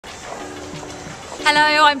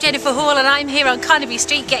Hello, I'm Jennifer Hall and I'm here on Carnaby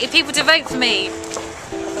Street getting people to vote for me.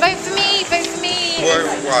 Vote for me, vote for me.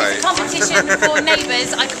 Why? It's a competition for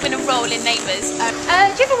Neighbours. I could win a role in Neighbours. Do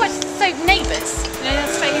you ever watch the soap Neighbours? You know,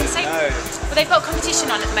 Australian soap? No. Well, they've got a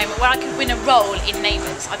competition on at the moment where I could win a role in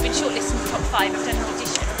Neighbours. I've been shortlisted in the top 5, I've done an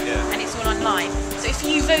audition, and it's all online. So if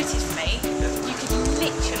you voted for me, you could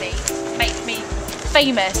literally make me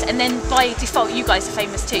famous, and then by default you guys are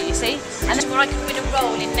famous too, you see? And that's where I could win a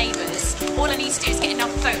role in Neighbours. All I need to do is get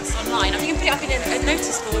enough votes online. I mean, you can put it up in a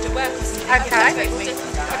notice board at work or something. Okay.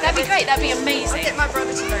 That'd be great, that'd be amazing. I'll get my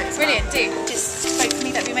brother to vote. Brilliant, do. Just vote for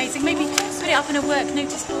me, that'd be amazing. Maybe put it up on a work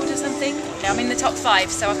notice board or something. I'm in the top 5,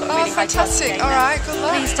 so I've got a really high chance. Fantastic. Alright, good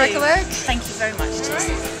luck. Please Break do. a leg. Thank you very much. Good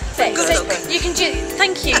So you can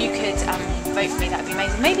thank you. You could vote for me, that'd be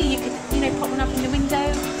amazing. Maybe you could, pop one up in the window.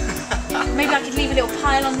 Maybe I could leave a little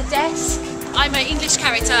pile on the desk. I'm an English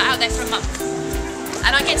character out there for a month.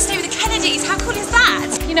 And I get to stay with the Kennedys. How cool is that?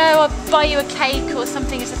 I'll buy you a cake or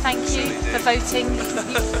something as a thank you for voting.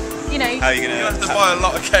 How are you going to have to buy a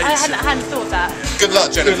lot of cakes? I hadn't thought that. Good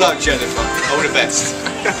luck, Jennifer. Good luck, Jennifer. All the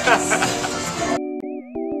best.